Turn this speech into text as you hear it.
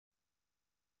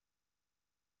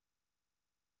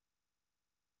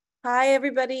Hi,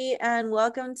 everybody, and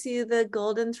welcome to the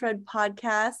Golden Thread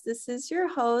podcast. This is your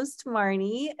host,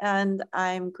 Marnie, and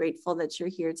I'm grateful that you're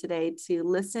here today to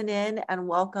listen in and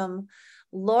welcome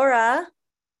Laura,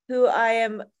 who I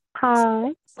am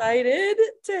Hi. excited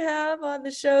to have on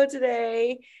the show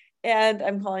today. And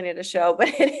I'm calling it a show, but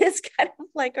it is kind of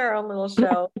like our own little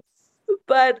show.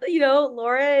 But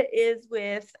Laura is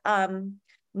with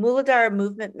Muladhara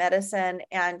Movement Medicine,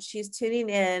 and she's tuning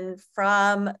in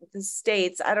from the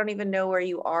States. I don't even know where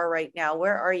you are right now.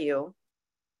 Where are you?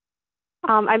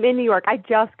 I'm in New York. I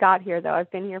just got here though.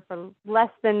 I've been here for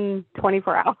less than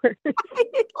 24 hours.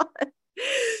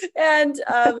 And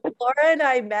Laura and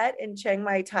I met in Chiang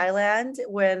Mai, Thailand,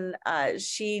 when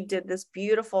she did this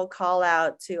beautiful call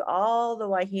out to all the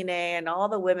Wahine and all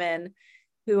the women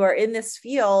who are in this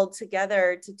field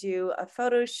together to do a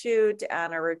photo shoot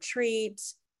and a retreat,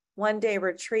 1 day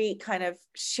retreat, kind of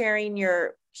sharing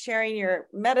your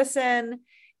medicine.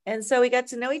 And so we got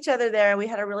to know each other there. We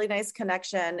had a really nice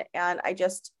connection, and I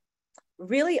just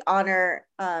really honor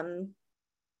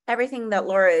everything that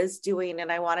Laura is doing.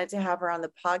 And I wanted to have her on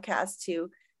the podcast to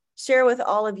share with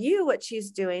all of you what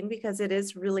she's doing, because it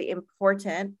is really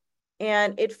important.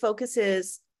 And it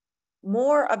focuses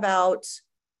more about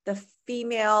the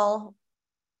female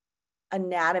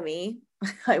anatomy,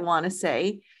 I want to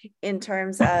say, in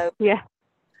terms of Yeah.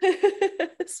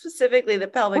 specifically the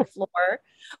pelvic floor,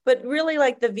 but really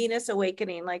like the Venus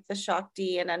awakening, like the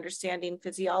Shakti, and understanding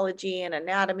physiology and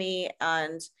anatomy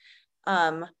and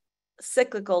um,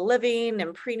 cyclical living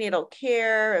and prenatal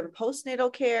care and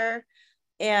postnatal care.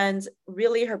 And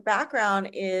really, her background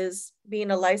is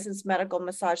being a licensed medical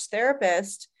massage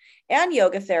therapist and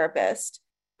yoga therapist.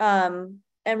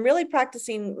 And really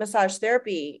practicing massage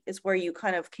therapy is where you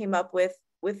kind of came up with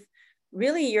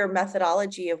really your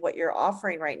methodology of what you're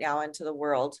offering right now into the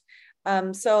world.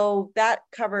 So that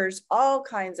covers all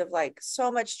kinds of like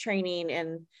so much training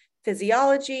in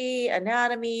physiology,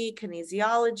 anatomy,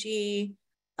 kinesiology,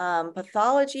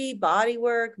 pathology, body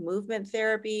work, movement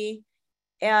therapy.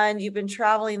 And you've been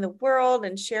traveling the world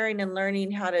and sharing and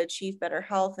learning how to achieve better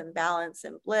health and balance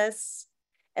and bliss.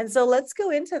 And so let's go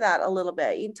into that a little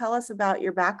bit. You can tell us about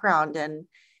your background and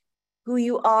who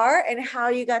you are and how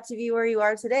you got to be where you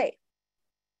are today.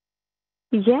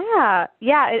 Yeah.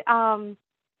 Yeah.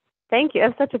 Thank you.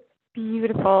 That's such a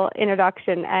beautiful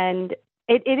introduction. And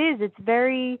it is. It's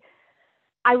very,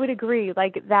 I would agree,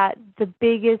 like that the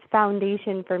biggest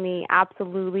foundation for me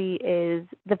absolutely is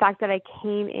the fact that I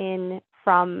came in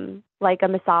from like a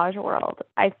massage world.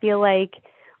 I feel like,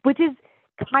 which is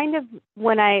kind of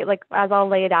when I like, as I'll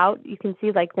lay it out, you can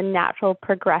see like the natural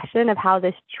progression of how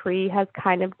this tree has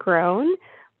kind of grown.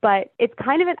 But it's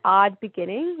kind of an odd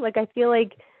beginning. Like, I feel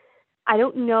like I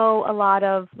don't know a lot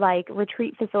of like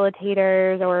retreat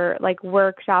facilitators or like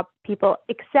workshop people,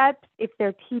 except if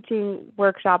they're teaching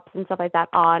workshops and stuff like that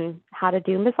on how to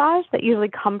do massage that usually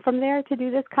come from there to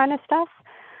do this kind of stuff.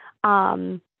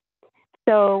 Um,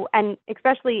 and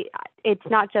especially it's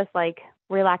not just like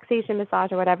relaxation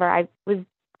massage or whatever. I was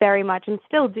very much and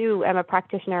still do am a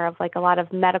practitioner of like a lot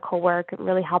of medical work,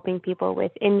 really helping people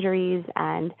with injuries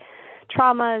and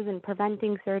traumas and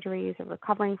preventing surgeries or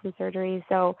recovering from surgeries.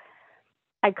 So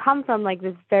I come from like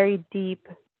this very deep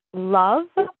love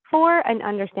for an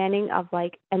understanding of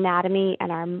like anatomy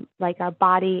and our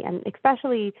body, and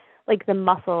especially like the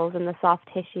muscles and the soft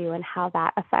tissue and how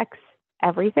that affects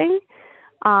everything.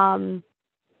 Um,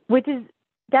 which is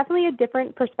definitely a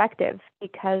different perspective,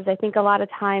 because I think a lot of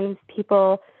times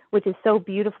people, which is so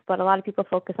beautiful, but a lot of people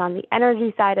focus on the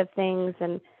energy side of things,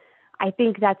 and I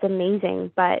think that's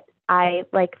amazing. But I,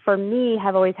 like, for me,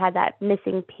 have always had that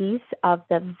missing piece of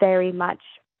the very much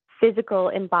physical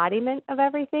embodiment of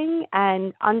everything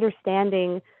and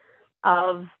understanding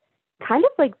of kind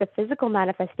of like the physical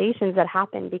manifestations that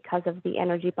happen because of the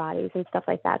energy bodies and stuff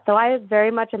like that. So I very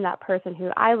much am that person who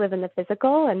I live in the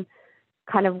physical and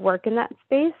kind of work in that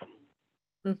space.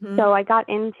 Mm-hmm. So I got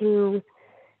into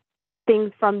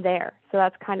things from there. So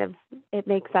that's kind of, it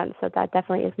makes sense. So that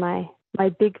definitely is my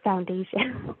big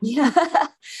foundation. Yeah.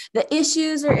 The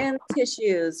issues are in the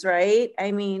tissues, right?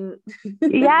 I mean,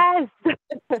 Yes.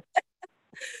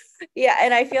 yeah.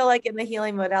 And I feel like in the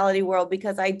healing modality world,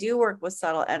 because I do work with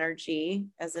subtle energy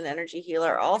as an energy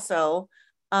healer also,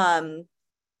 um,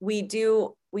 we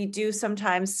do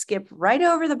sometimes skip right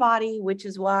over the body, which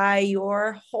is why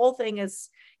your whole thing is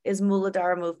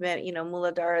Muladhara movement,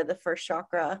 Muladhara, the first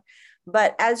chakra.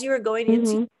 But as you were going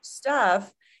into hmm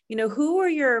stuff, who were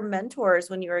your mentors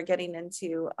when you were getting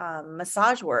into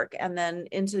massage work and then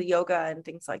into yoga and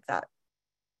things like that?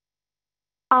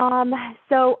 Um, I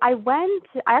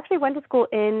actually went to school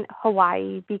in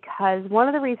Hawaii because one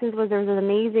of the reasons was there was an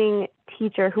amazing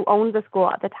teacher who owned the school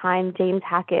at the time, James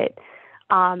Hackett,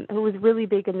 who was really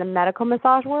big in the medical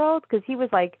massage world because he was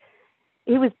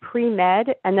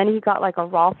pre-med and then he got like a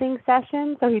Rolfing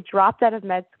session. So he dropped out of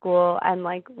med school and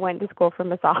like went to school for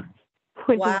massage,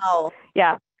 which is, Wow.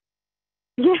 yeah.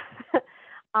 Yeah.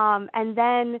 And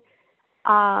then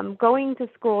going to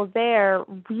school there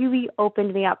really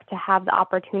opened me up to have the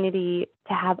opportunity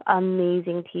to have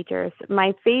amazing teachers.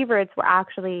 My favorites were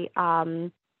actually,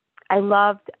 I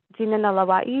loved Gina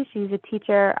Nalawai. She's a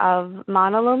teacher of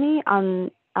Manalomi on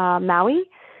Maui.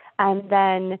 And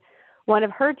then one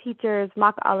of her teachers,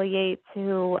 Mak Ali Yates,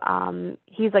 who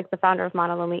he's like the founder of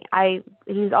Manalomi.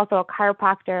 He's also a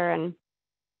chiropractor and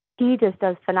he just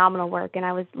does phenomenal work. And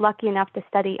I was lucky enough to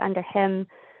study under him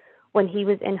when he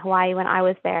was in Hawaii when I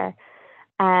was there.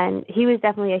 And he was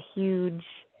definitely a huge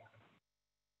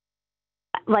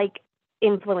like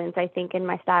influence, I think, in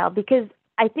my style because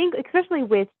I think especially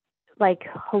with like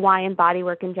Hawaiian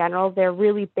bodywork in general, they're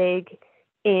really big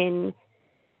in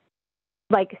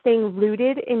like staying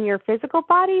rooted in your physical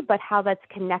body, but how that's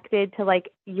connected to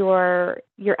like your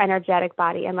energetic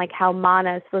body and like how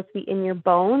mana is supposed to be in your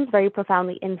bones, very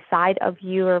profoundly inside of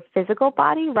your physical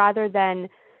body, rather than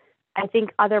I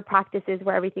think other practices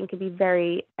where everything can be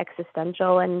very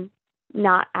existential and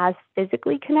not as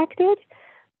physically connected.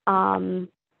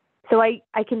 So I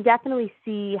can definitely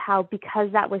see how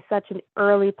because that was such an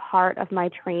early part of my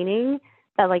training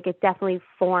that like it definitely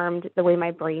formed the way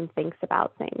my brain thinks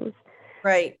about things.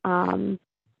 Right. And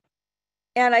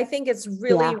I think it's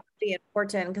really, Yeah. really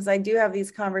important because I do have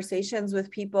these conversations with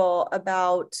people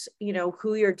about,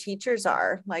 who your teachers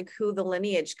are, like who the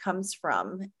lineage comes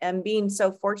from, and being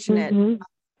so fortunate, Mm-hmm.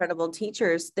 incredible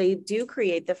teachers, they do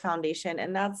create the foundation.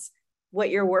 And that's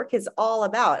what your work is all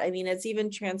about. I mean, it's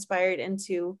even transpired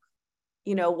into,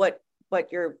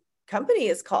 what your company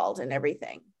is called and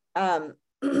everything.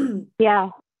 Yeah.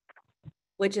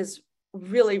 Which is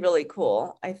really, really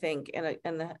cool, I think, in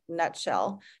the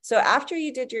nutshell. So after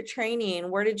you did your training,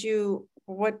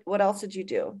 what else did you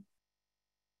do?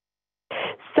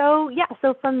 So yeah,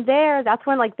 so from there, that's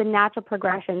when like the natural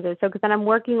progressions is. So because then I'm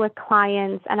working with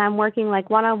clients and I'm working like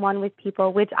one-on-one with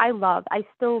people, which I love. I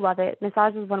still love it.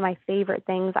 Massage is one of my favorite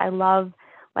things. I love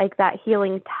like that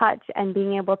healing touch and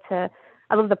being able to.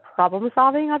 I love the problem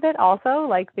solving of it also.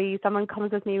 Like someone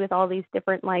comes with me with all these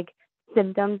different like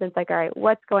symptoms. And it's like, all right,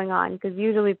 what's going on? Because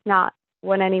usually it's not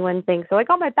what anyone thinks. So like,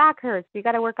 oh, my back hurts. You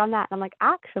got to work on that. And I'm like,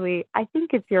 actually, I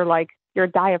think it's your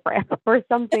diaphragm or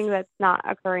something that's not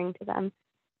occurring to them.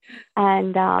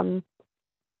 And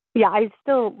yeah, I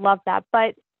still love that.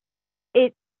 But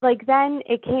it like then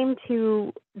it came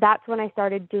to that's when I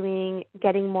started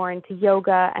getting more into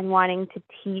yoga and wanting to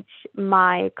teach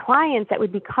my clients that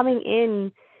would be coming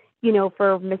in,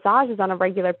 for massages on a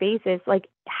regular basis, like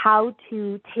how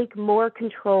to take more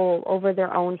control over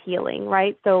their own healing,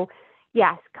 right? So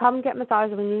yes, come get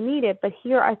massages when you need it, but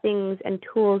here are things and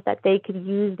tools that they could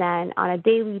use then on a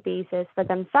daily basis for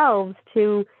themselves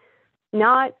to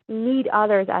not need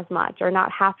others as much or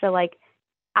not have to like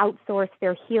outsource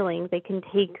their healing. They can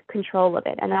take control of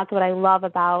it. And that's what I love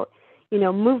about,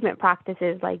 movement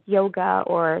practices like yoga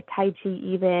or Tai Chi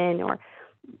even,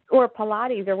 or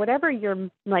Pilates or whatever your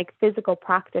like physical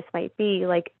practice might be.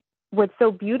 Like what's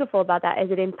so beautiful about that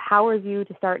is it empowers you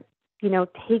to start,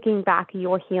 taking back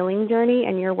your healing journey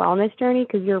and your wellness journey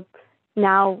because you're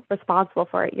now responsible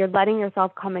for it. You're letting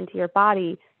yourself come into your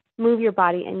body, move your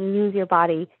body, and use your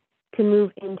body to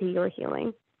move into your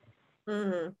healing.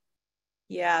 Mm-hmm.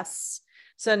 Yes.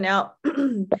 So now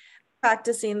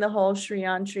practicing the whole Sri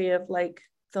Yantri of like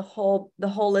the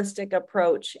holistic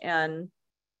approach, and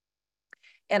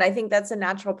I think that's a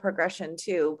natural progression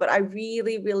too. But I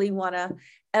really, really want to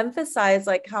emphasize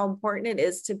like how important it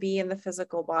is to be in the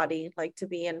physical body, like to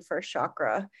be in first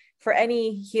chakra for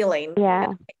any healing.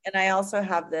 Yeah. And I also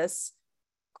have this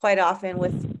quite often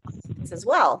with as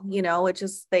well, which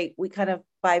is we kind of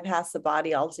bypass the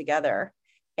body altogether.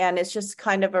 And it's just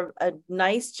kind of a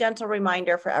nice, gentle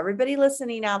reminder for everybody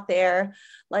listening out there,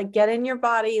 like get in your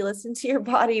body, listen to your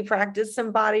body, practice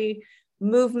some body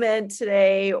movement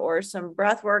today or some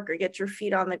breath work or get your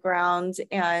feet on the ground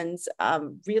and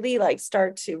really like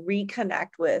start to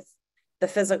reconnect with the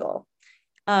physical.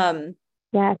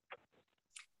 Yes.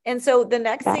 And so the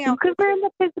next thing because we're in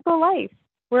the physical life.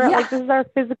 We're yeah. like, this is our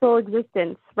physical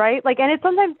existence, right? Like, and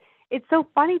it's so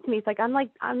funny to me. It's like, I'm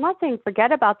not saying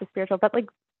forget about the spiritual, but like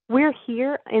we're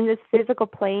here in this physical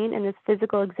plane and this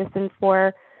physical existence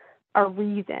for a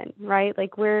reason, right?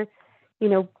 Like we're,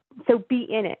 so be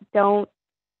in it. Don't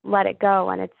let it go.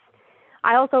 And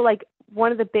I also like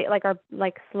one of the big, like our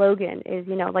like slogan is,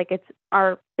 like it's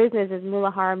our business is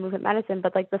Mulahara Movement Medicine,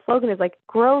 but like the slogan is like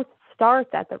growth starts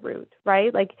at the root,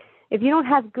 right? Like if you don't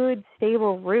have good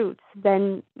stable roots,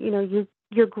 then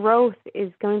your growth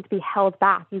is going to be held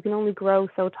back. You can only grow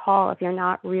so tall if you're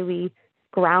not really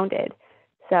grounded.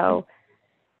 So,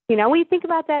 we think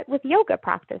about that with yoga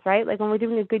practice, right? Like when we're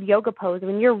doing a good yoga pose,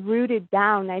 when you're rooted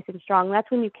down nice and strong,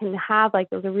 that's when you can have like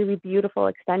those really beautiful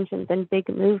extensions and big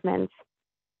movements.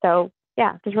 So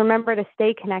yeah, just remember to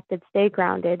stay connected, stay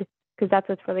grounded, because that's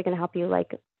what's really going to help you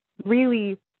like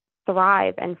really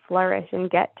thrive and flourish and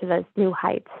get to those new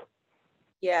heights.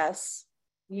 Yes.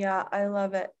 Yeah, I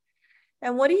love it.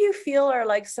 And what do you feel are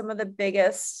like some of the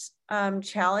biggest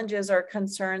challenges or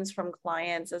concerns from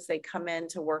clients as they come in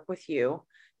to work with you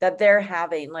that they're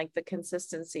having, like the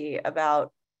consistency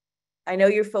about, I know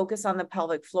you focus on the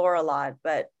pelvic floor a lot,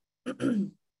 but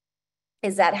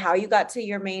is that how you got to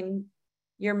your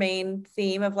main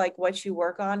theme of like what you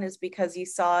work on is because you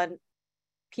saw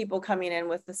people coming in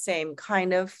with the same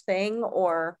kind of thing,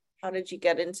 or how did you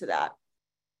get into that?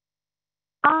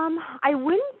 I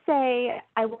wouldn't say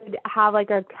I would have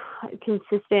like a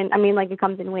consistent, I mean, like it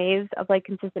comes in waves of like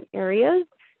consistent areas,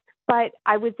 but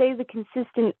I would say the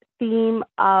consistent theme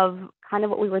of kind of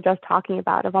what we were just talking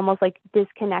about, of almost like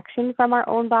disconnection from our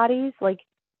own bodies. Like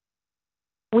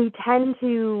we tend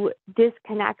to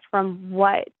disconnect from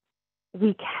what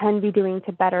we can be doing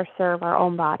to better serve our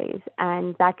own bodies.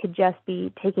 And that could just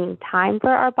be taking time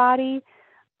for our body,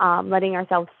 letting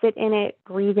ourselves sit in it,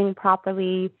 breathing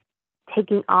properly,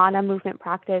 taking on a movement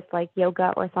practice like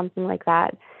yoga or something like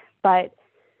that. But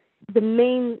the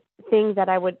main thing that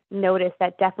I would notice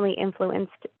that definitely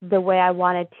influenced the way I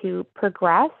wanted to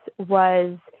progress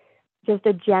was just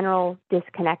a general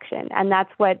disconnection. And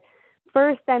that's what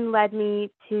first then led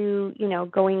me to,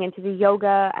 going into the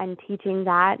yoga and teaching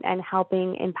that and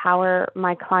helping empower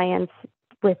my clients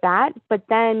with that. But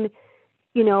then,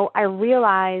 I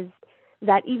realized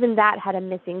that even that had a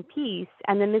missing piece,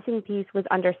 and the missing piece was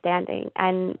understanding.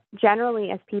 And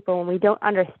generally as people, when we don't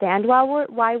understand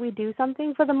why we do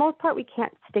something, for the most part, we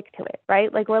can't stick to it,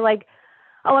 right? Like we're like,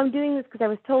 oh, I'm doing this because I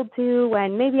was told to,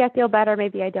 and maybe I feel better,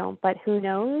 maybe I don't, but who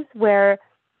knows? Whereas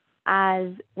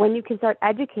when you can start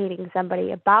educating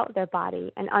somebody about their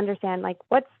body and understand like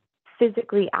what's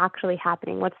physically actually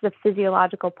happening, what's the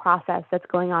physiological process that's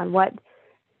going on, what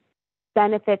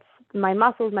benefits my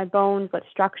muscles, my bones, what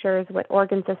structures, what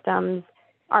organ systems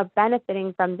are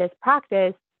benefiting from this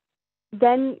practice,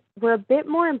 then we're a bit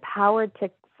more empowered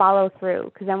to follow through,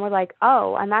 because then we're like,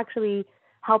 oh, I'm actually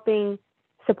helping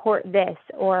support this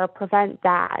or prevent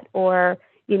that, or,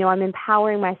 I'm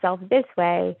empowering myself this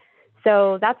way.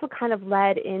 So that's what kind of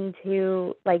led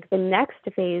into like the next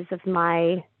phase of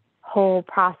my whole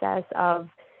process of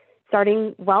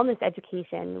starting wellness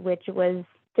education, which was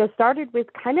just started with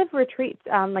kind of retreats,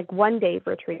 like one-day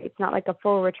retreats, not like a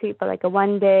full retreat, but like a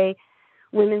one-day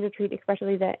women's retreat,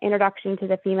 especially the introduction to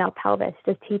the female pelvis,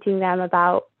 just teaching them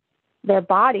about their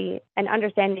body and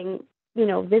understanding,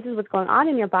 this is what's going on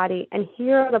in your body, and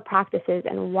here are the practices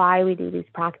and why we do these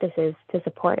practices to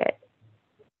support it.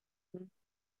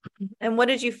 And what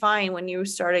did you find when you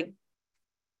started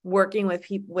working with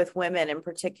people, with women in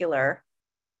particular?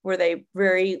 Were they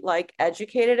very like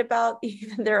educated about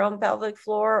even their own pelvic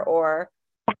floor, or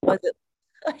was it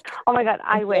like oh my God,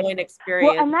 I wish. Well,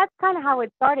 experience? and that's kind of how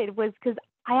it started, was because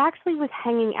I actually was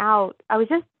I was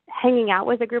just hanging out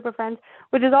with a group of friends,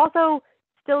 which is also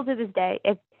still to this day,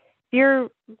 if you're,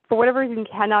 for whatever reason,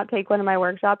 cannot take one of my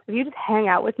workshops, if you just hang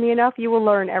out with me enough, you will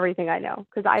learn everything I know,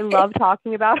 because I love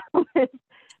talking about this,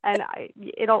 and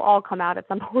it'll all come out at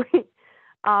some point.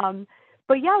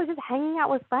 But yeah, I was just hanging out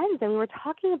with friends, and we were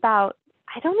talking about,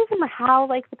 I don't even know how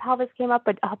like the pelvis came up,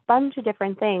 but a bunch of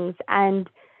different things. And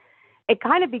it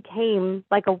kind of became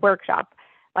like a workshop.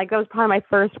 Like that was probably my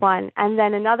first one. And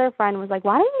then another friend was like,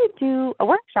 why don't you do a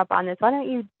workshop on this? Why don't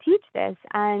you teach this?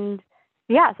 And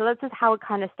yeah, so that's just how it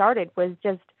kind of started, was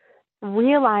just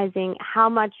realizing how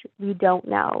much we don't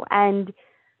know. And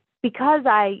because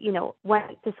I,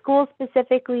 went to school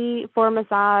specifically for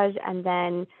massage, and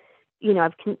then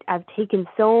I've taken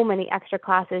so many extra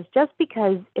classes just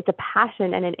because it's a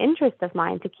passion and an interest of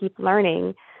mine to keep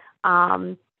learning,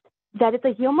 that it's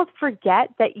like you almost forget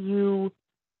that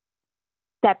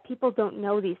people don't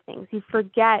know these things. You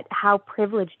forget how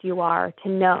privileged you are to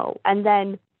know. And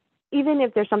then even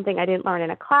if there's something I didn't learn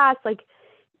in a class, like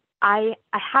I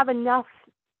have enough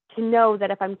to know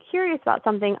that if I'm curious about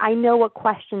something, I know what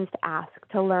questions to ask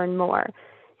to learn more.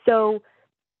 So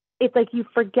it's like you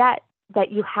forget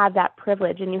that you have that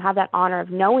privilege and you have that honor of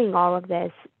knowing all of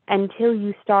this until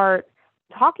you start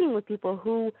talking with people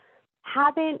who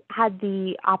haven't had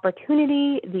the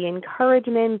opportunity, the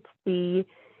encouragement, the,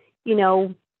 you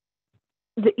know,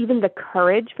 even the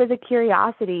courage for the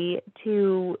curiosity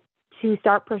to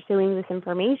start pursuing this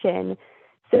information.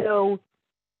 So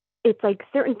it's like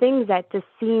certain things that just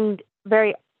seemed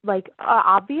very like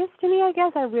obvious to me, I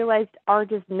guess, I realized are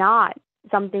just not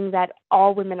something that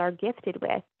all women are gifted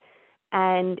with.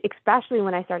 And especially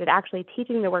when I started actually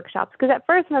teaching the workshops, because at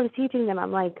first when I was teaching them,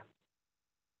 I'm like,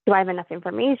 do I have enough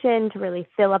information to really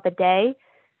fill up a day?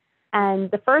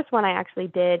 And the first one I actually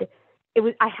did,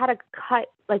 I had to cut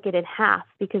like it in half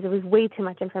because it was way too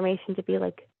much information to be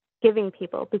like giving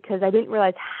people, because I didn't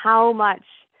realize how much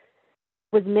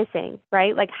was missing,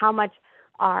 right? Like how much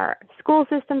our school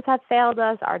systems have failed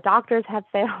us, our doctors have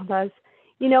failed us,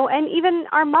 and even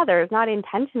our mothers, not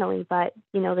intentionally, but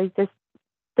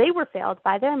they were failed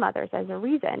by their mothers as a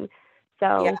reason.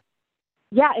 Yeah. So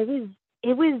yeah,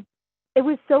 it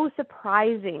was so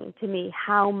surprising to me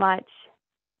how much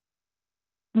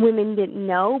women didn't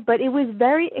know, but it was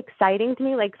very exciting to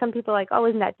me. Like some people are like, oh,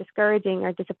 isn't that discouraging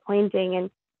or disappointing?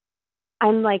 And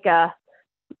I'm like a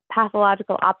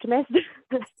pathological optimist.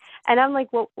 And I'm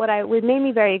like, well, what made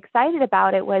me very excited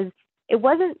about it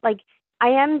wasn't like, I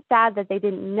am sad that they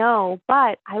didn't know,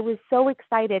 but I was so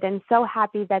excited and so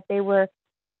happy that they were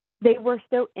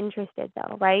still interested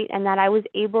though, right? And that I was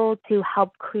able to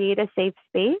help create a safe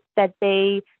space that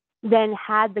they then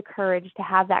had the courage to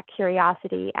have that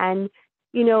curiosity. And,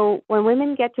 when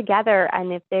women get together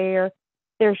and if they're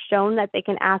shown that they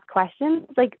can ask questions,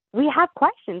 like we have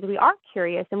questions, we are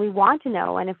curious and we want to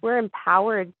know. And if we're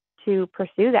empowered to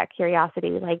pursue that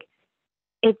curiosity, like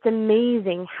it's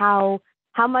amazing how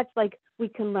much like we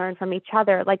can learn from each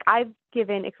other. Like I've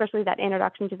given, especially that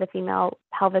introduction to the female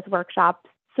pelvis workshop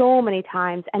so many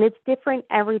times, and it's different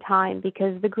every time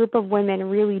because the group of women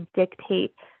really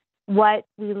dictate what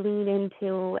we lean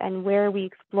into and where we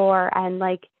explore. And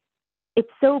like, it's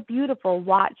so beautiful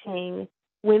watching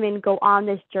women go on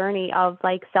this journey of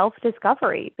like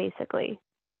self-discovery, basically.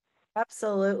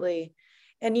 Absolutely.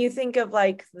 And you think of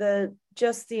like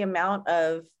just the amount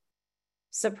of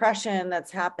suppression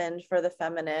that's happened for the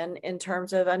feminine in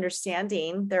terms of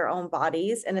understanding their own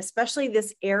bodies, and especially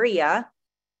this area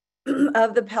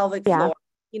of the pelvic Yeah. floor.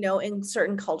 In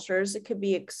certain cultures, it could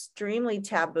be extremely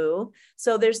taboo.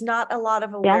 So there's not a lot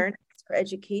of Yeah. awareness or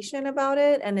education about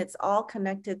it. And it's all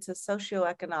connected to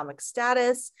socioeconomic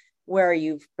status, where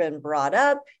you've been brought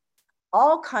up,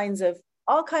 all kinds of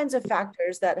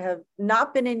factors that have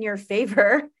not been in your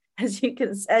favor, as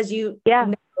you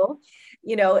Yeah.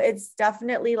 it's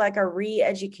definitely like a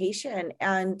re-education.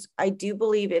 And I do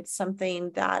believe it's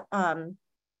something that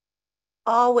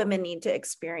all women need to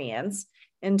experience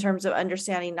in terms of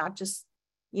understanding not just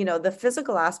the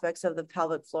physical aspects of the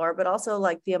pelvic floor, but also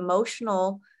like the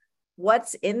emotional,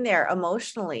 what's in there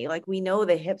emotionally. Like we know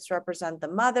the hips represent the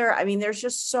mother. I mean, there's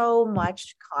just so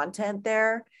much content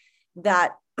there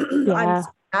that I'm Yeah. so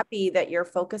happy that you're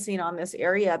focusing on this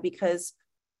area, because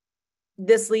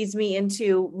this leads me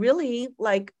into really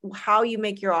like how you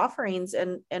make your offerings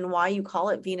and why you call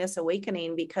it Venus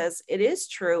Awakening, because it is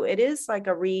true. It is like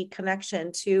a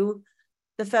reconnection to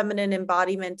the feminine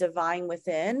embodiment, divine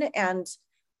within. And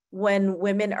when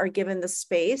women are given the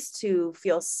space to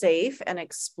feel safe and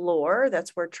explore,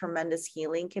 that's where tremendous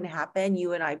healing can happen.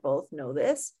 You and I both know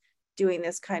this, doing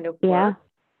this kind of work.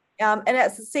 And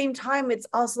at the same time, it's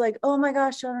also like, oh my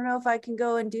gosh, I don't know if I can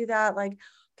go and do that. Like,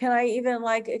 can I even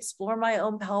like explore my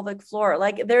own pelvic floor?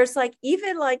 Like, there's like,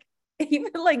 even like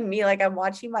me, like I'm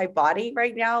watching my body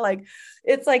right now. Like,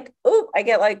 it's like, oh, I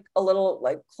get like a little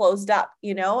like closed up,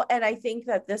 And I think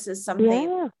that this is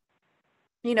something,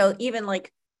 Yeah. even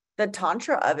like the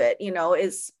tantra of it,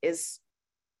 is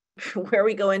where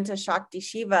we go into Shakti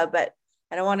Shiva, but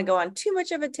I don't want to go on too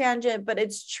much of a tangent, but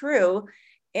it's true.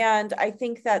 And I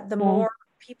think that the Yeah. more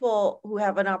people who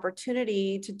have an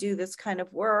opportunity to do this kind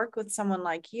of work with someone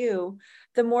like you,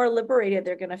 the more liberated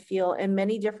they're going to feel in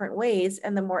many different ways.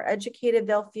 And the more educated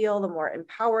they'll feel, the more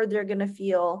empowered they're going to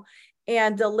feel,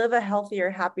 and they'll live a healthier,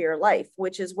 happier life,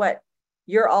 which is what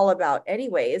you're all about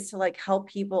anyways, to like help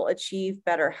people achieve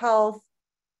better health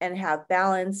and have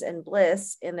balance and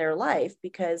bliss in their life,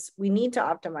 because we need to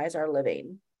optimize our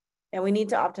living and we need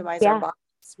to optimize our Yeah.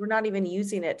 bodies. We're not even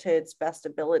using it to its best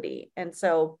ability. And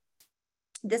so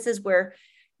this is where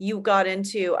you got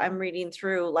into, I'm reading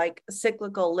through like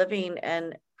cyclical living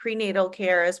and prenatal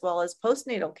care as well as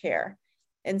postnatal care.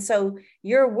 And so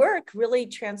your work really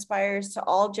transpires to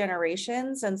all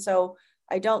generations. And so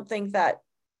I don't think that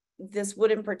this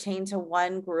wouldn't pertain to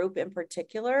one group in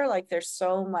particular. Like there's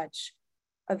so much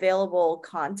available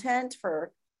content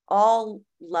for all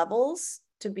levels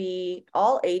to be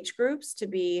all age groups to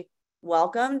be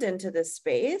welcomed into this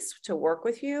space to work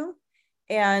with you.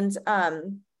 And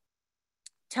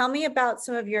tell me about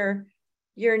some of your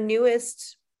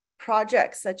newest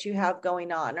projects that you have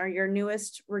going on, or your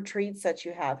newest retreats that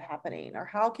you have happening, or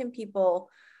how can people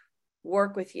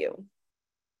work with you?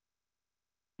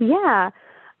 Yeah.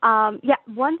 Yeah.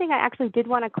 One thing I actually did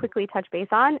want to quickly touch base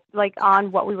on, like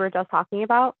on what we were just talking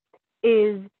about,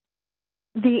 is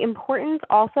the importance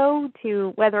also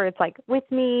to, whether it's like with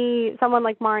me, someone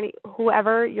like Marnie,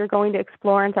 whoever you're going to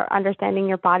explore and start understanding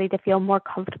your body to feel more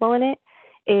comfortable in it,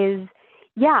 is,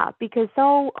 yeah, because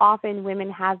so often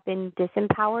women have been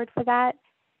disempowered for that,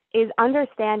 is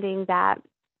understanding that,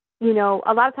 you know,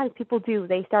 a lot of times people do,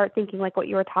 they start thinking like what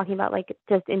you were talking about, like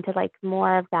just into like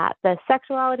more of that, the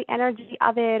sexuality energy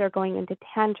of it, or going into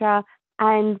tantra.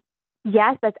 And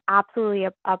yes, that's absolutely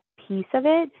a piece of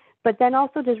it. But then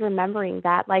also just remembering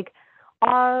that like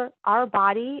our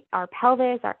body, our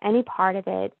pelvis, or any part of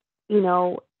it, you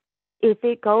know, if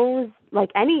it goes like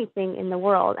anything in the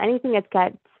world, anything that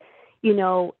gets, you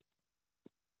know,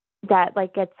 that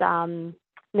like gets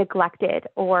neglected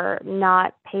or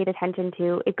not paid attention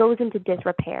to, it goes into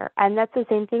disrepair. And that's the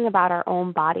same thing about our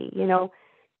own body. You know,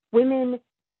 women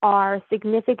are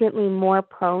significantly more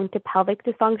prone to pelvic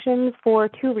dysfunctions for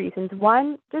two reasons.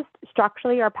 One, just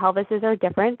structurally, our pelvises are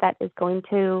different. That is going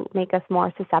to make us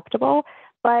more susceptible.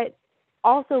 But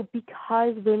also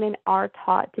because women are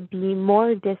taught to be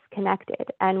more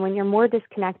disconnected. And when you're more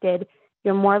disconnected,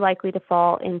 you're more likely to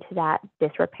fall into that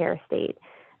disrepair state.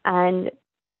 And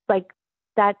like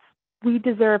that's, we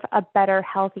deserve a better,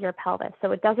 healthier pelvis.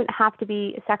 So it doesn't have to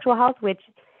be sexual health, which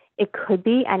it could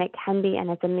be and it can be, and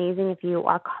it's amazing if you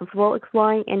are comfortable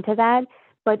exploring into that.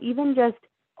 But even just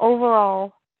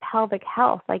overall pelvic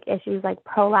health, like issues like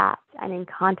prolapse and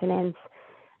incontinence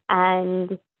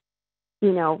and,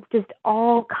 you know, just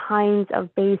all kinds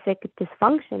of basic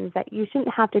dysfunctions that you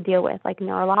shouldn't have to deal with, like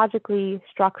neurologically,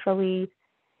 structurally,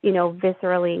 you know,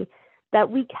 viscerally,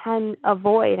 that we can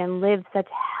avoid and live such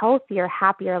healthier,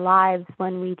 happier lives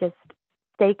when we just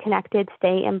stay connected,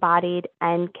 stay embodied,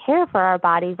 and care for our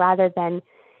body rather than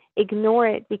ignore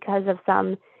it because of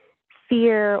some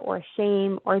fear or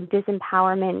shame or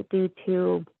disempowerment due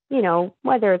to, you know,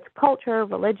 whether it's culture,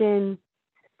 religion,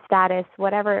 status,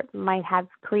 whatever might have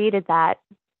created that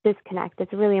disconnect.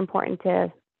 It's really important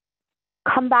to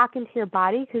come back into your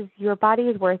body because your body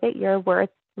is worth it. You're worth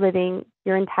living.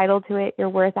 You're entitled to it. You're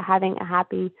worth having a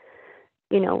happy,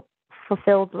 you know,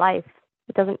 fulfilled life.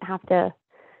 It doesn't have to,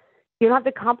 you don't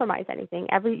have to compromise anything.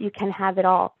 You can have it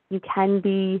all. You can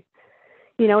be,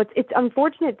 you know, it's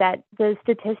unfortunate that the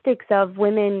statistics of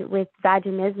women with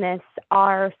vaginismus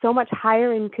are so much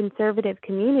higher in conservative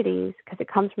communities because it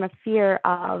comes from a fear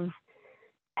of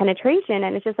penetration.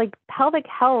 And it's just like pelvic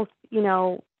health, you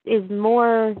know, is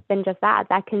more than just that.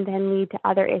 That can then lead to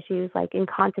other issues like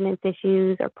incontinence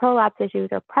issues or prolapse issues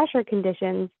or pressure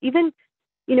conditions, even,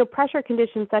 you know, pressure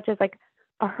conditions such as like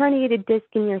a herniated disc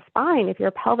in your spine if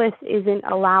your pelvis isn't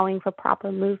allowing for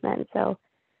proper movement. So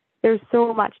there's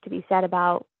so much to be said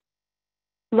about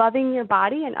loving your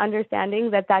body and understanding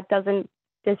that that doesn't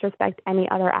disrespect any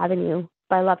other avenue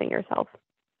by loving yourself.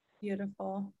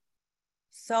 Beautiful.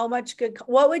 So much good.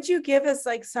 What would you give us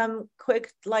like some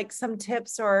quick, like some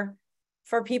tips or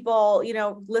for people, you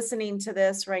know, listening to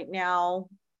this right now,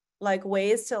 like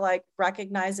ways to like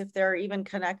recognize if they're even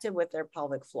connected with their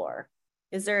pelvic floor?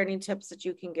 Is there any tips that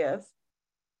you can give?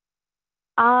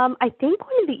 I think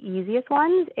one of the easiest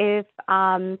ones, if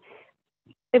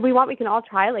we want, we can all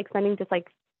try like spending just like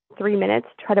 3 minutes,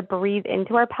 try to breathe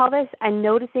into our pelvis and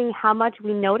noticing how much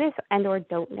we notice and or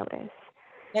don't notice.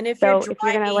 And if So you're if you're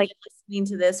gonna driving like and listening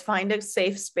to this, find a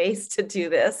safe space to do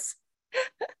this.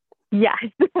 yes.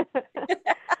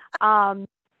 So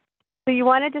you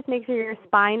want to just make sure your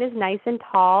spine is nice and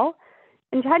tall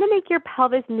and try to make your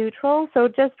pelvis neutral. So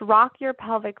just rock your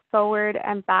pelvic forward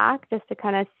and back just to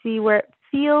kind of see where it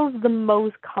feels the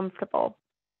most comfortable,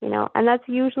 you know, and that's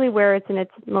usually where it's in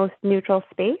its most neutral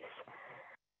space.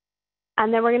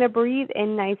 And then we're going to breathe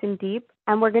in nice and deep,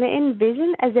 and we're going to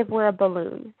envision as if we're a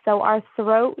balloon. So our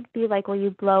throat would be like where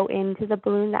you blow into the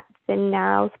balloon, that thin,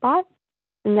 narrow spot.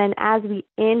 And then as we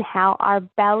inhale, our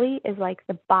belly is like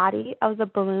the body of the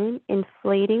balloon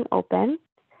inflating open.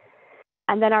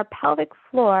 And then our pelvic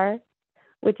floor,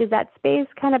 which is that space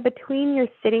kind of between your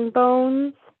sitting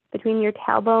bones, between your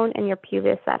tailbone and your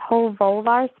pubis, that whole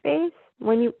vulvar space.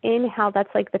 When you inhale,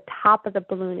 that's like the top of the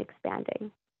balloon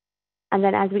expanding. And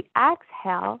then as we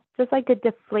exhale, just like a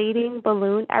deflating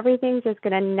balloon, everything's just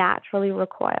going to naturally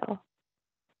recoil. So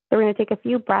we're going to take a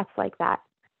few breaths like that.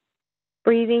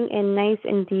 Breathing in nice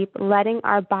and deep, letting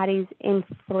our bodies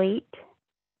inflate,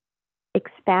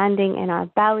 expanding in our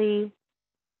belly,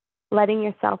 letting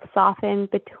yourself soften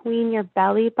between your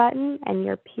belly button and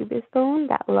your pubis bone,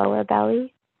 that lower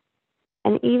belly.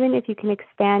 And even if you can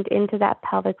expand into that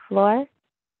pelvic floor,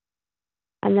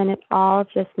 and then it all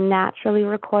just naturally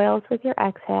recoils with your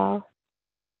exhale.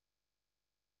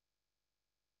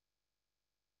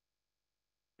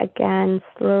 Again,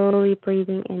 slowly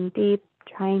breathing in deep,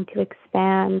 trying to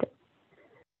expand.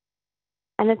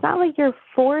 And it's not like you're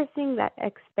forcing that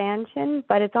expansion,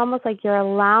 but it's almost like you're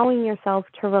allowing yourself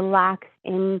to relax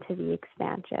into the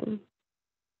expansion.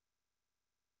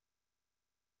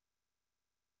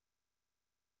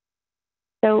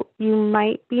 So you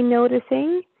might be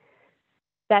noticing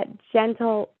that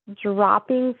gentle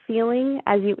dropping feeling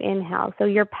as you inhale. So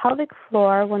your pelvic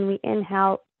floor, when we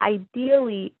inhale,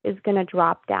 ideally is going to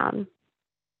drop down.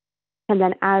 And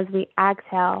then as we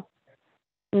exhale,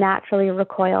 naturally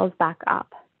recoils back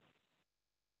up.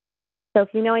 So if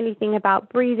you know anything about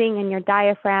breathing and your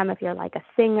diaphragm, if you're like a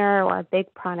singer or a big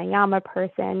pranayama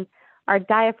person, our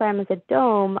diaphragm is a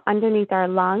dome underneath our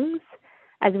lungs.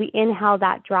 As we inhale,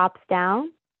 that drops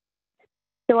down.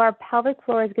 So our pelvic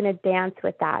floor is going to dance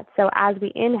with that. So as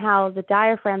we inhale, the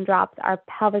diaphragm drops, our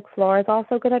pelvic floor is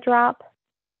also going to drop.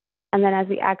 And then as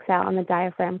we exhale and the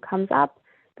diaphragm comes up,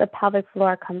 the pelvic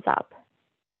floor comes up.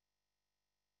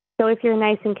 So if you're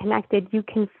nice and connected, you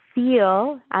can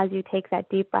feel as you take that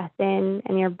deep breath in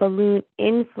and your balloon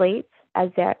inflates, as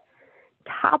the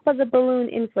top of the balloon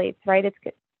inflates, right? It's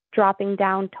dropping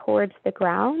down towards the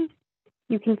ground.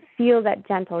 You can feel that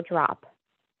gentle drop.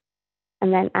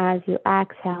 And then as you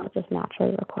exhale, just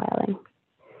naturally recoiling.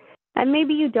 And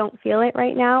maybe you don't feel it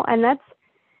right now, and that's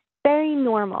very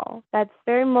normal.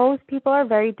 Most people are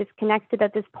very disconnected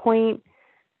at this point,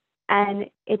 and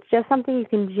it's just something you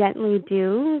can gently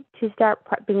do to start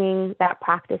bringing that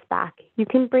practice back. You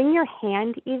can bring your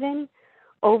hand even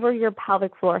over your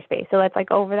pelvic floor space. So it's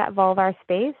like over that vulvar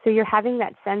space. So you're having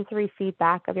that sensory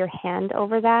feedback of your hand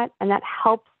over that, and that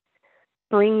helps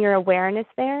bring your awareness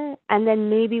there. And then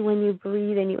maybe when you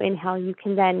breathe and you inhale, you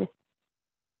can then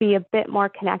be a bit more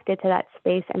connected to that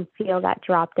space and feel that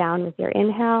drop down with your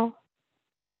inhale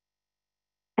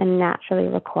and naturally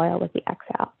recoil with the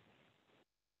exhale.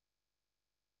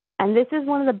 And this is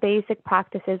one of the basic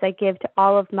practices I give to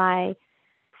all of my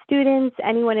students,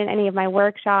 anyone in any of my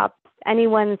workshops,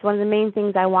 it's one of the main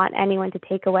things I want anyone to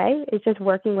take away is just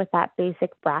working with that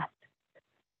basic breath.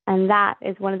 And that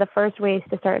is one of the first ways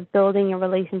to start building your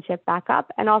relationship back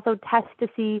up and also test to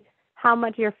see how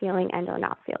much you're feeling and or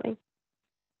not feeling.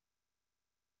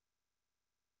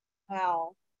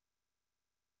 Wow.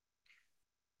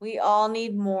 We all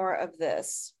need more of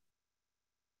this.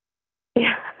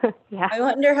 Yeah. Yeah. I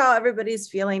wonder how everybody's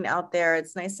feeling out there.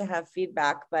 It's nice to have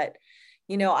feedback, but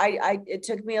it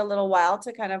took me a little while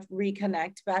to kind of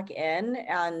reconnect back in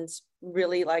and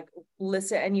really like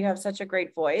listen. And you have such a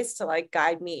great voice to like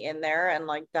guide me in there and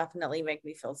like definitely make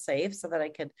me feel safe so that I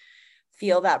could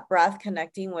feel that breath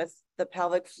connecting with the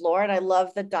pelvic floor. And I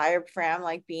love the diaphragm,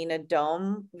 like being a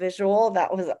dome visual.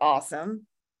 That was awesome.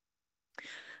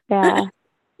 Yeah.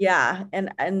 Yeah.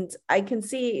 And I can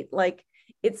see like,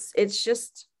 it's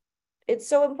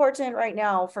so important right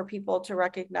now for people to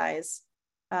recognize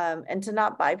and to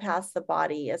not bypass the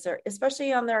body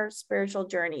especially on their spiritual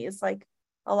journeys. Like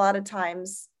a lot of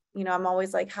times, I'm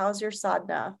always like, how's your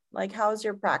sadhana? Like, how's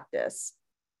your practice?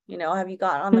 Have you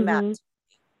gotten on the mat,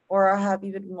 or have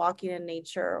you been walking in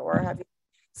nature, or have you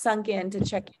sunk in to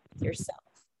check in with yourself?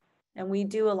 And we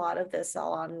do a lot of this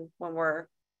all on when we're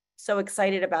so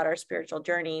excited about our spiritual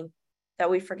journey that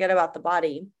we forget about the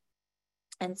body.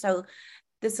 And so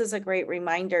this is a great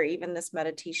reminder. Even this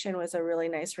meditation was a really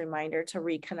nice reminder to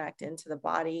reconnect into the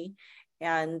body.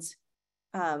 And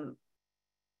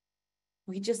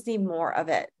we just need more of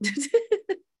it.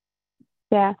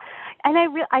 Yeah. And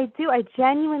I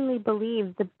genuinely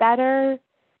believe the better,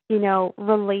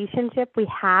 relationship we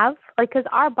have, like, because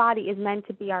our body is meant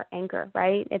to be our anchor,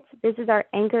 right? This is our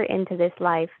anchor into this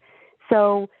life.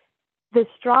 So the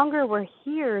stronger we're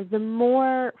here, the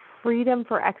more freedom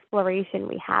for exploration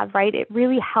we have, right? It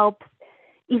really helps,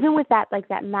 even with that, like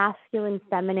that masculine,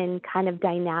 feminine kind of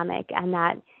dynamic and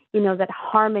that, that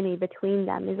harmony between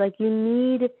them is like you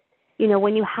need,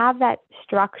 when you have that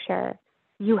structure,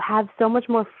 you have so much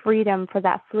more freedom for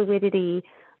that fluidity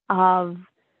of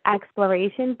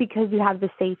exploration because you have the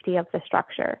safety of the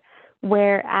structure.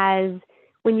 Whereas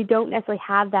when you don't necessarily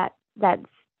have that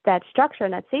structure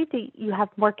and that safety, you have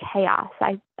more chaos.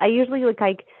 I usually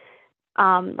like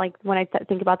Like when I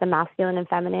think about the masculine and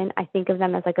feminine, I think of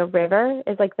them as like a river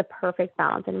is like the perfect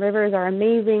balance. And rivers are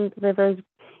amazing. Rivers,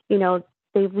 you know,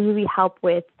 they really help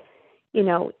with, you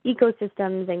know,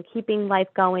 ecosystems and keeping life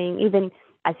going. Even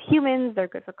as humans, they're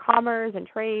good for commerce and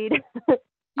trade.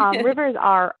 Rivers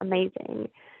are amazing.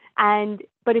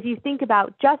 But if you think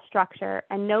about just structure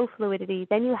and no fluidity,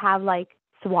 then you have like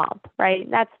swamp, right?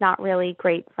 That's not really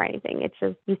great for anything. It's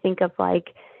just, you think of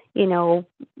like, you know,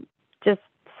 just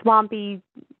swampy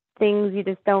things. You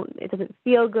just don't, it doesn't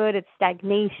feel good. It's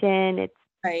stagnation. It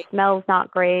Right. smells not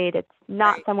great. It's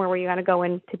not Right. somewhere where you're going to go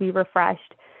in to be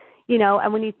refreshed, you know.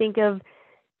 And when you think of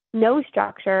no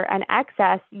structure and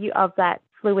excess of that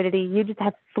fluidity, you just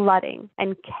have flooding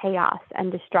and chaos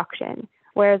and destruction.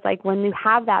 Whereas like when you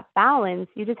have that balance,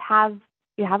 you have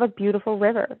a beautiful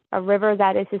river, a river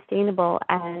that is sustainable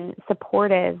and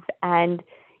supportive and,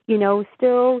 you know,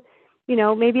 still, you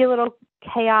know, maybe a little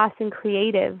chaos and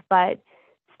creative, but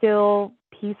still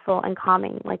peaceful and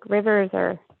calming. Like rivers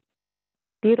are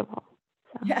beautiful.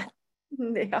 So. Yeah,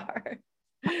 they are.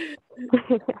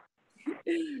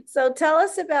 So tell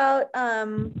us about,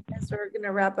 as we're going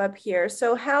to wrap up here.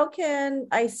 So how can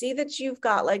I see that you've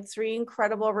got like 3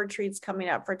 incredible retreats coming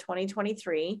up for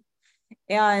 2023,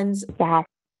 and Yes.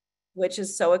 which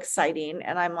is so exciting.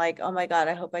 And I'm like, oh my God,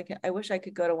 I wish I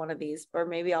could go to one of these, or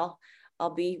maybe I'll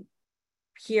be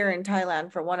here in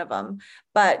Thailand for one of them.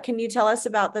 But can you tell us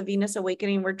about the Venus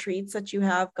Awakening retreats that you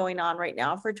have going on right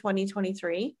now for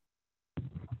 2023?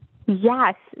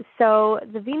 Yes. So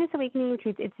the Venus Awakening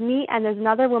retreats, it's me and there's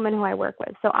another woman who I work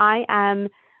with. So I am,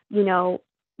 you know,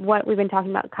 what we've been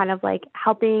talking about, kind of like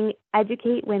helping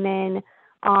educate women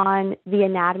on the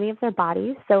anatomy of their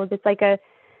bodies. So it's like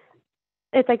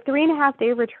 3.5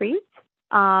 day retreats.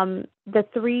 The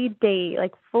 3 day,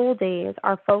 like full days,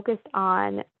 are focused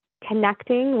on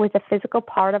connecting with the physical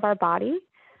part of our body,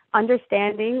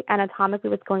 understanding anatomically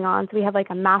what's going on. So we have like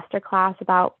a master class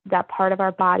about that part of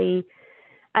our body.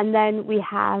 And then we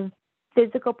have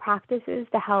physical practices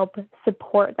to help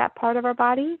support that part of our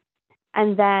body.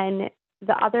 And then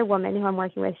the other woman who I'm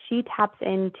working with, she taps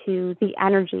into the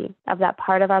energy of that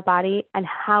part of our body and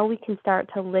how we can start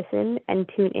to listen and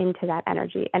tune into that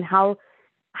energy, and how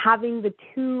having the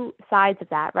two sides of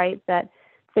that, right? That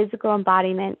physical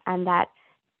embodiment and that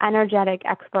energetic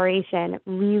exploration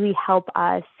really help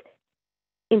us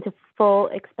into full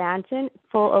expansion,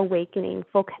 full awakening,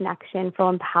 full connection,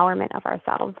 full empowerment of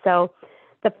ourselves. So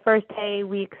the first day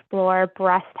we explore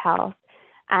breast health,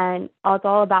 and it's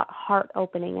all about heart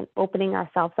opening and opening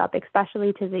ourselves up,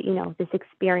 especially to the, you know, this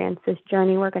experience, this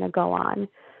journey we're going to go on.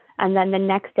 And then the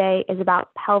next day is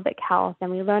about pelvic health,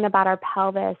 and we learn about our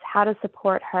pelvis, how to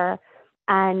support her,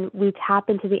 and we tap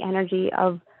into the energy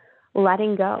of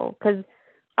letting go, because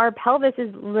our pelvis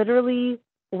is literally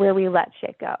where we let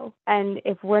shit go. And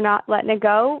if we're not letting it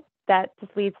go, that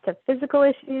just leads to physical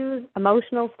issues,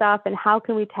 emotional stuff. And how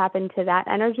can we tap into that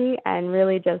energy and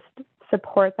really just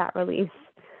support that release?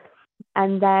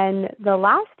 And then the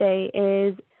last day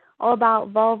is all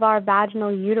about vulvar,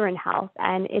 vaginal, uterine health.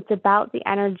 And it's about the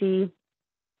energy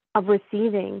of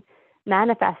receiving,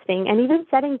 manifesting, and even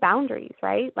setting boundaries,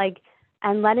 right? Like,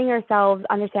 and letting ourselves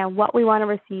understand what we want to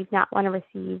receive, not want to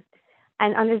receive,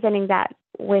 and understanding that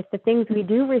with the things we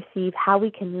do receive, how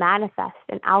we can manifest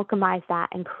and alchemize that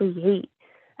and create,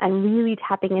 and really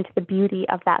tapping into the beauty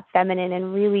of that feminine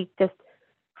and really just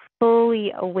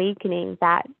fully awakening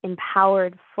that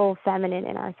empowered full feminine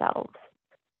in ourselves.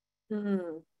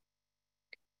 Mm-hmm.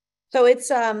 So it's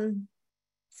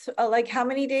like, how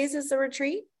many days is the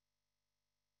retreat?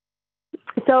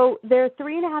 So there are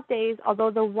 3.5 days,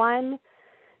 although there's one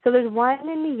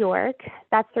in New York,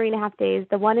 that's 3.5 days.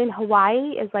 The one in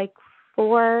Hawaii is like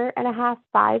 4.5,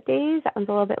 5 days. That one's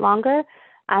a little bit longer.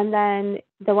 And then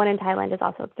the one in Thailand is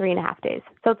also 3.5 days.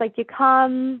 So it's like you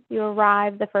come, you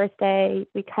arrive the first day,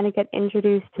 we kind of get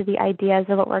introduced to the ideas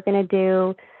of what we're going to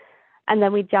do. And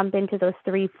then we jump into those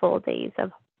 3 full days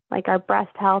of like our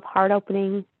breast health, heart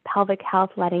opening, pelvic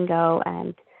health, letting go,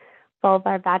 and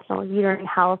vulvar, vaginal, uterine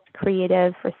health,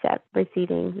 creative,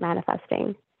 receiving,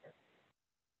 manifesting.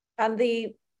 And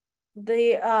it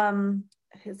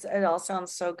all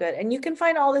sounds so good. And you can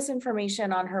find all this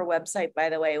information on her website, by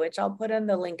the way, which I'll put in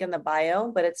the link in the bio,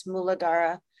 but it's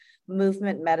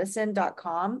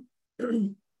muladharamovementmedicine.com.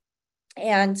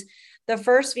 And the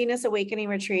first Venus Awakening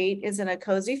retreat is in a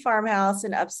cozy farmhouse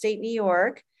in upstate New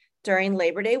York during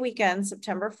Labor Day weekend,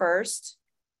 September 1st.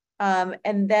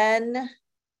 And then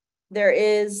there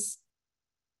is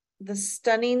the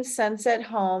stunning sunset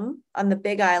home on the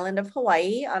Big Island of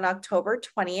Hawaii on October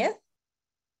 20th.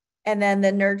 And then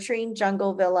the nurturing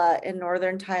jungle villa in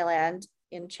northern Thailand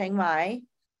in Chiang Mai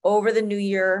over the new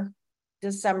year,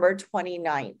 December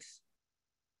 29th.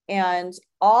 And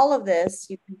all of this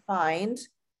you can find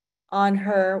on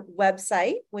her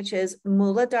website, which is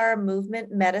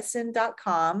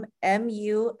muladharamovementmedicine.com,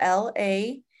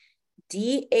 MULADHARA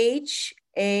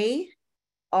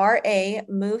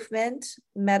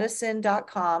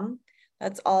movementmedicine.com.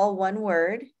 That's all one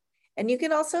word. And you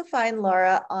can also find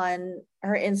Laura on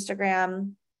her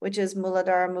Instagram, which is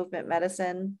Muladhara Movement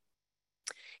Medicine,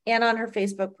 and on her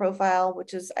Facebook profile,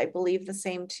 which is, I believe, the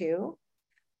same too.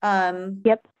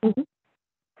 Yep. Mm-hmm.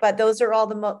 But those are all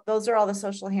the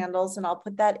social handles, and I'll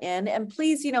put that in. And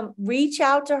please, reach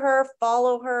out to her,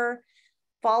 follow her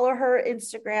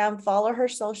Instagram, follow her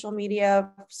social media,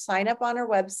 sign up on her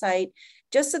website,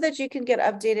 just so that you can get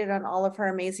updated on all of her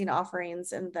amazing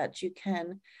offerings, and that you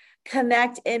can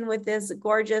connect in with this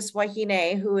gorgeous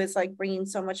Wahine who is like bringing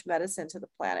so much medicine to the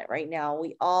planet right now.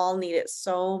 We all need it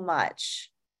so much.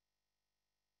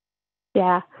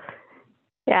 Yeah.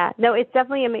 No, it's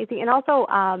definitely amazing. And also,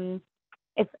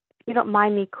 if you don't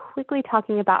mind me quickly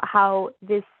talking about how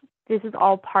this is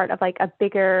all part of like a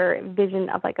bigger vision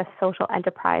of like a social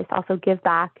enterprise to also give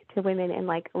back to women in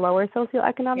like lower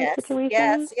socioeconomic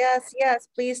situations. Yes.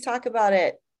 Please talk about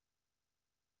it.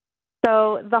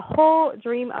 So the whole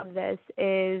dream of this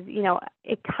is,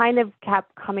 it kind of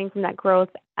kept coming from that growth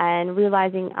and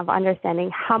realizing of understanding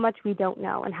how much we don't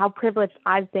know, and how privileged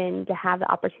I've been to have the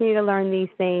opportunity to learn these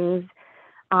things,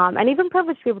 and even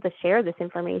privileged to be able to share this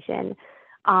information.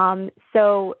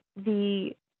 So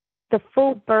the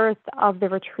full birth of the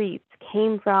retreats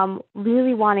came from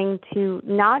really wanting to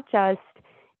not just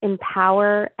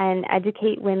empower and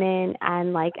educate women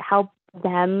and like help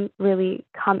them really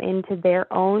come into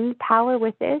their own power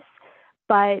with this,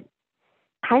 but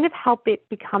kind of help it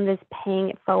become this paying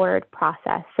it forward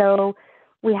process. So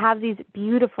we have these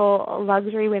beautiful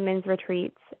luxury women's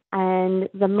retreats, and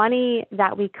the money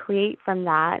that we create from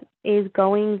that is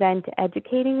going then to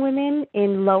educating women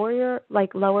in lower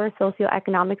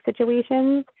socioeconomic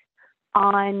situations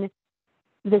on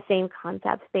the same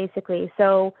concepts, basically.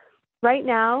 So right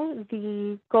now,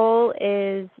 the goal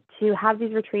is to have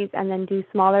these retreats and then do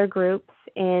smaller groups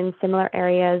in similar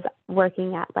areas,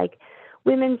 working at like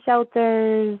women's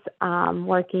shelters,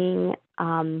 working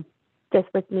just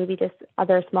with maybe just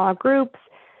other smaller groups,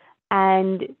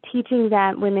 and teaching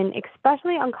them women,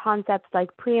 especially on concepts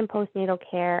like pre and postnatal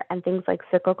care and things like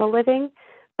cyclical living,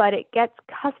 but it gets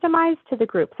customized to the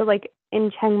group. So like in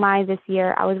Chiang Mai this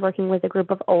year, I was working with a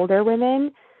group of older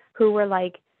women who were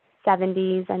like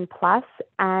 70s and plus,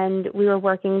 and we were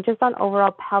working just on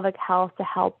overall pelvic health to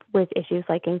help with issues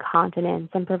like incontinence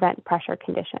and prevent pressure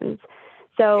conditions.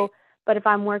 So, but if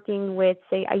I'm working with,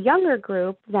 say, a younger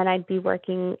group, then I'd be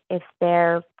working if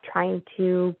they're trying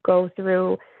to go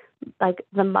through like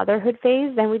the motherhood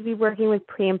phase, then we'd be working with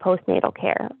pre and postnatal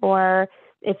care. Or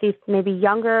if he's maybe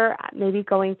younger, maybe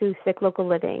going through cyclical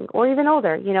living, or even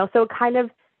older, so kind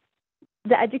of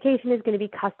the education is going to be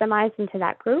customized into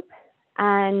that group.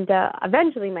 And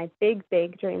eventually my big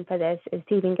dream for this is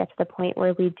to even get to the point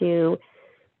where we do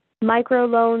micro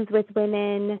loans with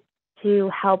women to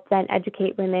help then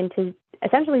educate women to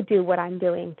essentially do what I'm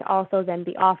doing, to also then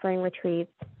be offering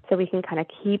retreats so we can kind of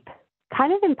keep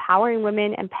kind of empowering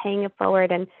women and paying it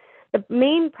forward. And the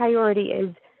main priority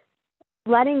is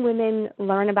letting women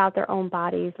learn about their own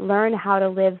bodies, learn how to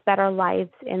live better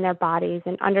lives in their bodies,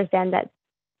 and understand that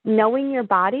knowing your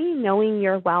body, knowing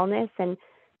your wellness, and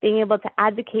being able to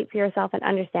advocate for yourself and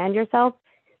understand yourself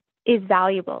is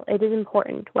valuable. It is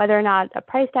important, whether or not a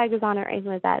price tag is on it or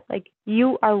anything like that. Like,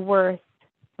 you are worth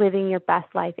living your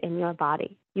best life in your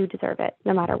body. You deserve it,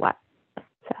 no matter what.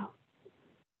 So.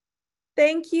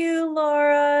 Thank you,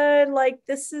 Laura. Like,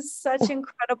 this is such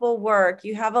incredible work.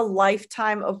 You have a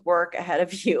lifetime of work ahead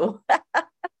of you.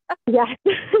 Yeah.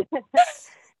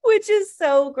 Which is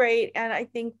so great. And I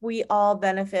think we all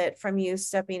benefit from you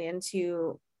stepping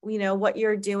into, what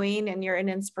you're doing, and you're an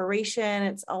inspiration.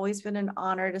 It's always been an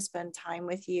honor to spend time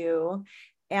with you.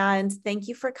 And thank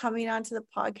you for coming on to the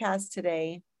podcast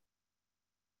today.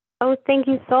 Oh, thank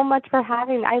you so much for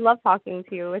having me. I love talking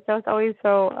to you. It's always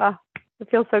so,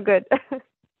 it feels so good.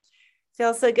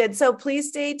 Feels so good. So please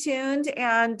stay tuned.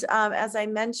 And as I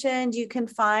mentioned, you can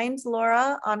find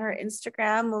Laura on her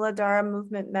Instagram, Muladhara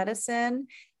Movement Medicine,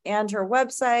 and her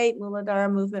website,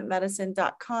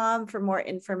 muladharamovementmedicine.com, for more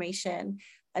information.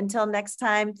 Until next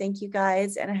time, thank you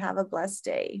guys, and have a blessed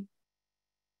day.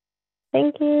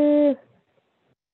 Thank you.